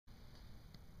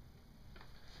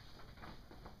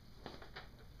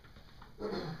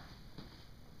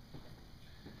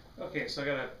Okay, so I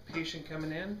got a patient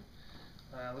coming in.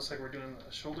 Looks like we're doing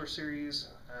a shoulder series.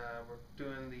 We're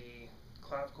doing the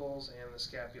clavicles and the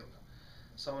scapula.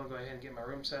 So I'm going to go ahead and get my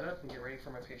room set up and get ready for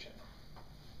my patient.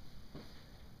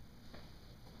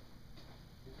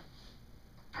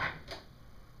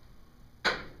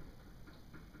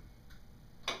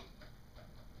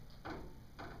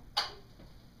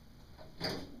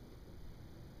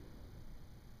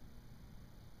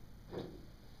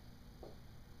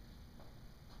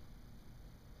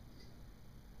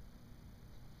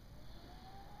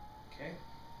 Okay,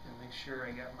 and make sure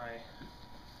I got my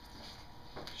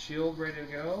shield ready to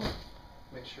go.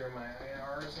 Make sure my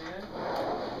IR is in.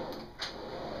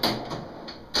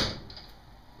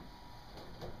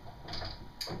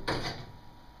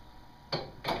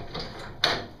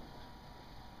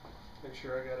 Make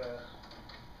sure I got a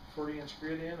 40-inch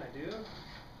grid in. I do.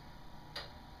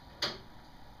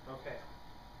 Okay.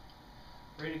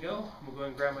 Ready to go? I'm going to go ahead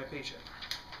and grab my patient.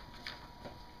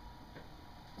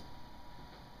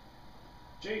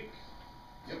 Jake.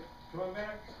 Yep. Come on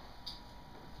back.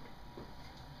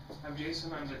 I'm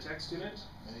Jason. I'm the tech student.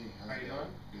 Hey, how you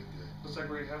doing? Good, good. Looks like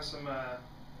we have some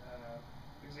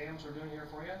exams we're doing here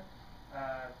for you.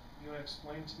 You want to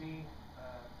explain to me?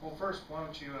 Well, first, why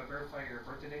don't you verify your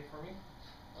birthday date for me?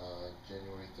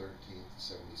 January 13th,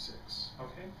 76.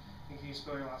 Okay. And can you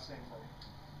spell your last name for me?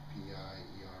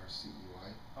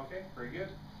 P-I-E-R-C-E-Y. Okay, very good.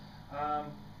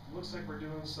 Looks like we're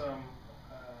doing some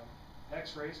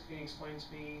x-rays. Can you explain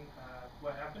to me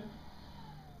what happened?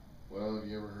 Well, have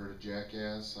you ever heard of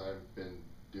Jackass? I've been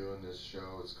doing this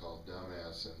show. It's called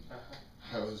Dumbass, and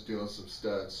I was doing some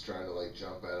stunts trying to like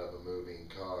jump out of a moving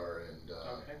car and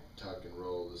tuck and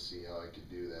roll to see how I could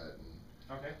do that. And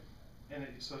okay. And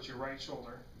so it's your right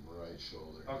shoulder. Right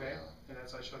shoulder. Okay. Yeah. And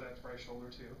that's I showed that right shoulder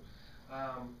too.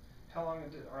 How long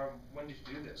did when did you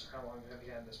do this? Or how long have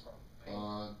you had this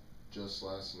problem? Just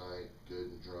last night.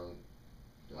 Good and drunk.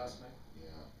 Last night.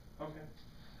 Yeah. Okay.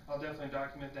 I'll definitely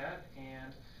document that.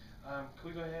 And can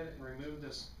we go ahead and remove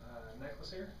this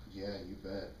necklace here? Yeah, you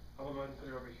bet. I will go ahead and put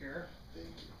it over here. Thank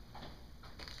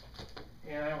you.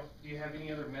 And do you have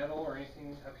any other metal or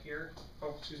anything up here?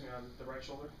 Oh, excuse me, on the right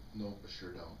shoulder? Nope, I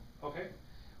sure don't. Okay.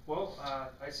 Well,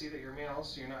 I see that you're male,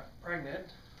 so you're not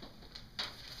pregnant.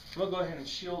 We'll go ahead and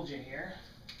shield you here.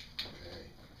 Okay.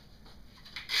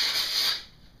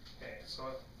 Okay, so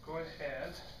go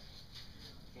ahead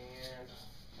and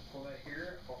pull that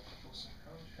here. Oh, we'll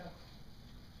surround you.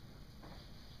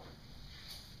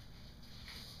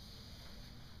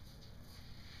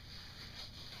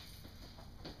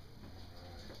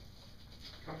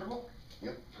 Comfortable?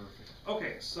 Yep, perfect.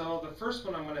 Okay, so the first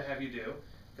one I'm going to have you do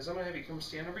is I'm going to have you come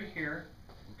stand over here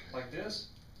like this.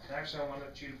 And actually, I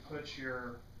want you to put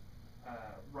your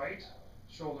right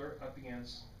shoulder up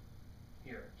against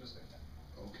here, just like that.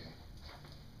 Okay.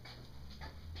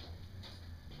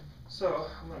 So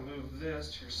I'm going to move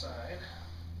this to your side.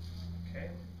 Okay.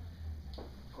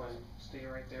 Go ahead and stay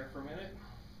right there for a minute.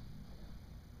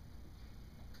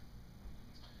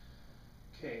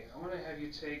 Okay, I'm going to have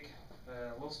you take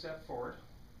a little step forward.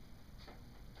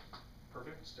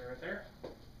 Perfect. Stay right there.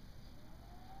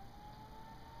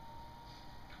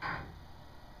 Let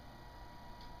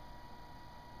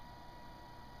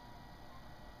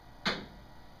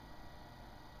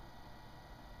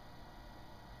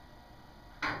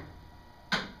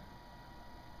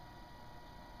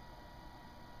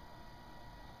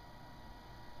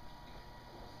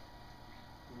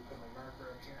me put my marker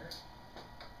up here.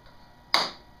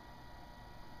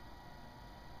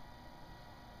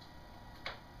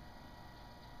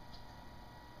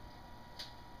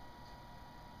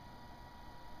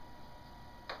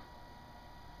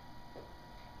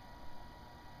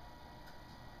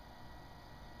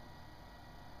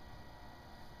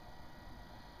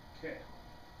 Okay,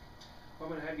 what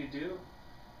I'm going to have you do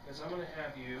is I'm going to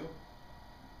have you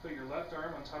put your left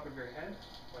arm on top of your head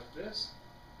like this,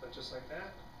 but just like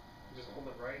that, and just hold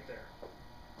it right there.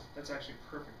 That's actually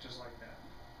perfect, just like that.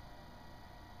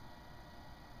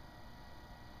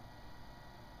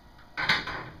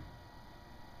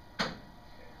 Okay,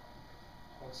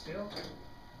 hold still.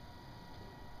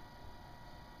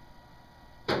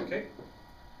 Okay.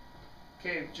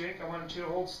 Okay, Jake, I want you to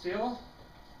hold still.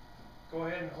 Go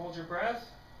ahead and hold your breath.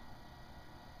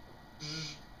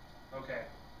 Okay.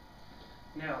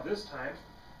 Now, this time,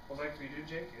 what I'd like for you to do,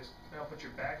 Jake, is now put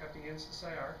your back up against the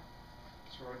IR.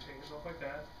 Just rotate yourself like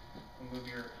that. And move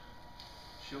your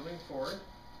shielding forward.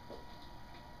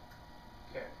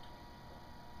 Okay.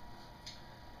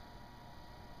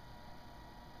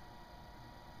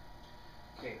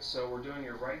 Okay, so we're doing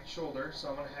your right shoulder, so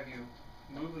I'm going to have you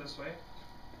move this way.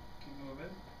 Keep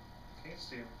moving. Okay,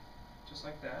 stay just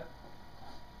like that.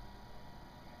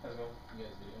 How's it going? You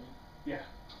guys videoing? Yeah.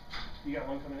 You got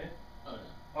one coming in? Oh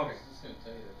no. Okay. I was just gonna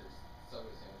tell you that there's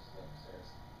Subway sandwiches upstairs.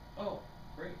 Oh,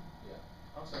 great. Yeah.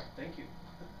 Awesome. Thank you.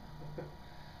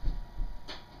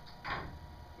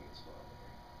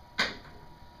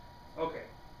 Okay.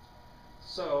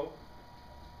 So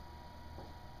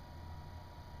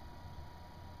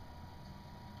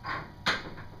okay.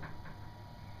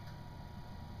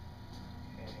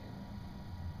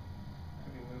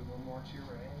 Have you move a little more to your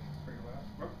right for your left?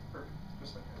 Oh, perfect.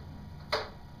 Just like that.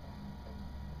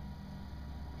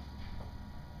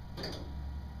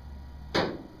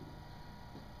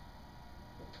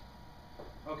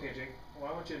 Okay, Jake,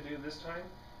 what I want you to do this time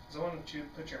is I want you to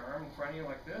put your arm in front of you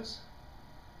like this,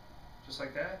 just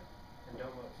like that, and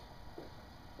don't move.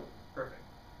 Perfect.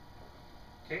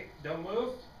 Okay, don't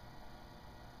move.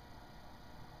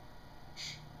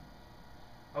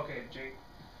 Okay, Jake,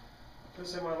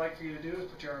 this time what I'd like for you to do is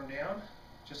put your arm down,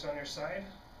 just on your side,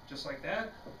 just like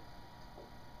that.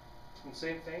 And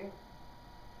same thing.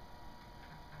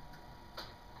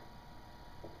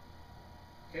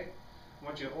 Okay, I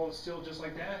want you to hold it still just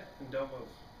like that, and don't move.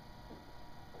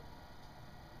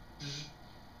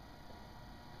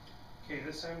 Okay,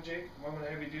 this time, Jake, what I'm going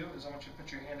to have you do is I want you to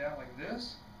put your hand out like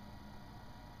this,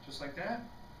 just like that,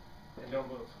 and don't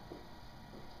move.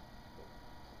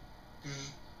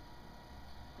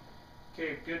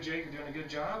 Okay, good, Jake, you're doing a good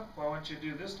job. What I want you to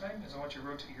do this time is I want you to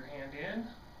rotate your hand in,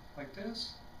 like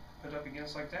this, put it up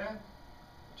against like that,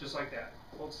 just like that.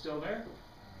 Hold still there.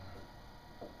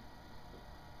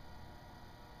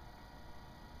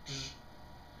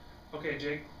 Okay,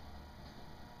 Jake.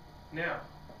 Now,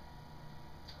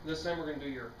 this time we're going to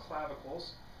do your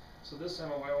clavicles. So this time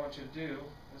what I want you to do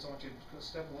is I want you to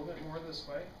step a little bit more this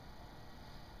way.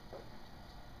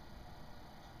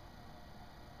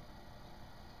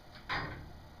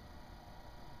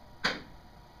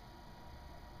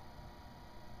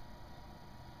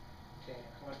 Okay,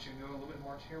 I want you to go a little bit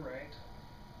more to your right.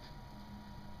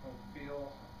 And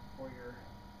feel for your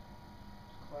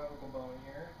clavicle bone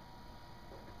here.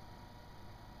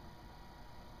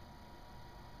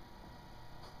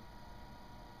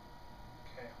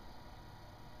 Okay.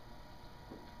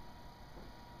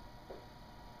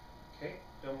 Okay,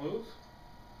 don't move.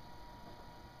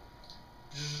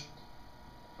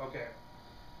 Okay.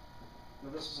 Now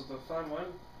this is the fun one.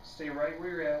 Stay right where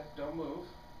you're at. Don't move.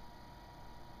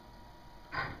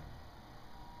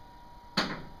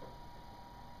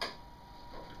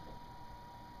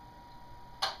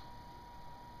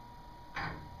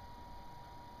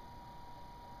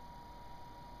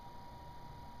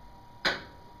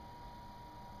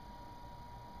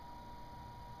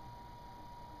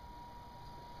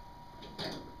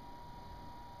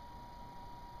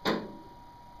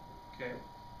 Okay.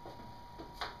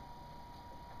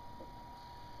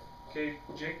 Okay,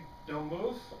 Jake, don't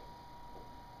move.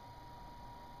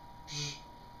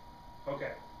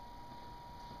 Okay.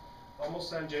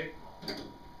 Almost done, Jake.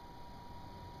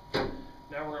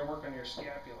 Now we're going to work on your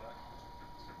scapula.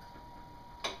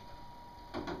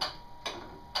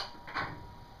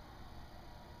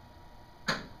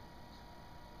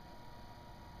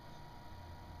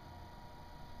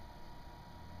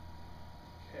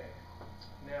 Okay.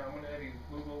 Now I'm going to have you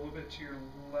move a little bit to your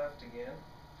left again.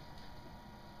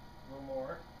 A little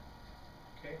more.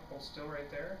 Okay, hold still right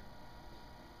there.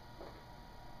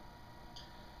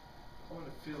 I want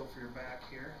to feel for your back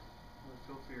here. I want to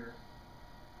feel for your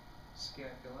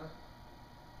scapula.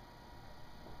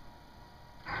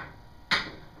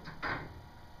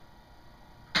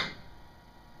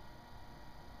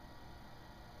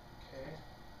 Okay.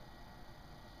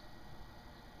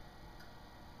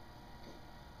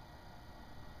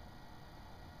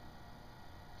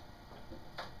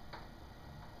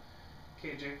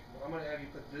 Okay, Jake, well, I'm going to have you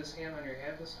put this hand on your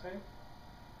head this time.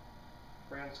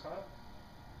 Right on top.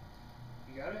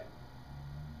 You got it?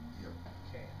 Yep.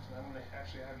 Okay, and I'm going to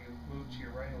actually have you move to your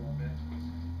right a little bit.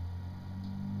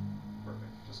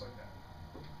 Perfect, just like that.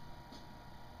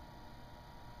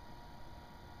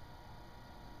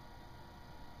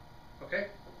 Okay?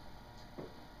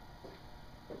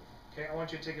 Okay, I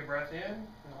want you to take a breath in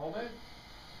and hold it.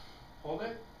 Hold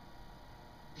it.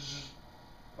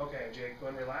 Okay, Jake, go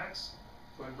and relax.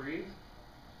 Go and breathe.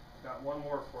 Got one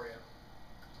more for you.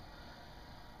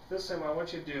 This time what I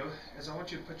want you to do is I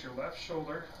want you to put your left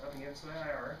shoulder up against the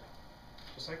IR,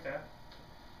 just like that.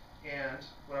 And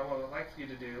what I would like for you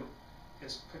to do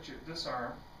is put this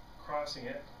arm, crossing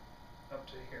it up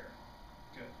to here.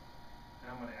 Good.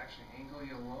 And I'm going to actually angle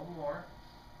you a little more.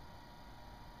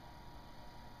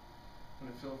 I'm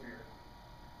going to feel for your...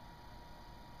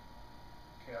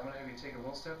 Okay, I'm going to have you take a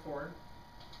little step forward.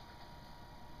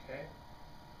 Okay?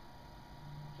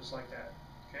 Just like that.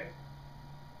 Okay?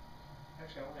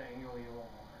 Actually, I want to angle you a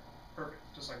little more. Perfect.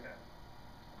 Just like that.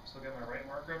 So I've got my right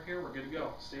marker up here. We're good to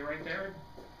go. Stay right there.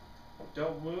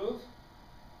 Don't move.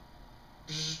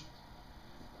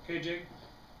 Okay, Jake.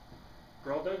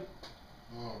 We're all done.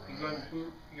 Alright.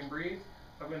 You, you can breathe.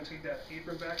 I'm going to take that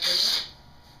apron back from you.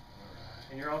 Alright.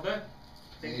 And you're all done.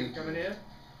 Thank you for coming you. in.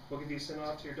 We'll get these sent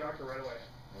off to your doctor right away.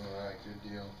 Alright, good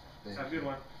deal. Thank Have a you. good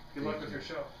one. Good Thank luck with you. your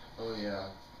show. Oh yeah,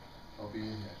 I'll be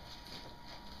in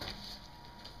here.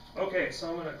 Okay, so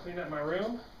I'm going to clean up my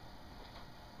room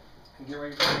and get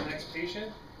ready for the next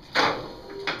patient. I'll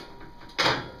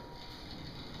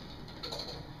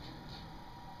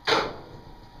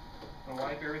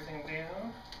wipe everything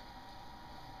down.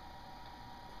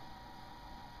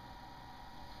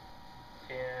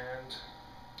 And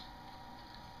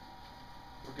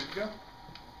we're good to go.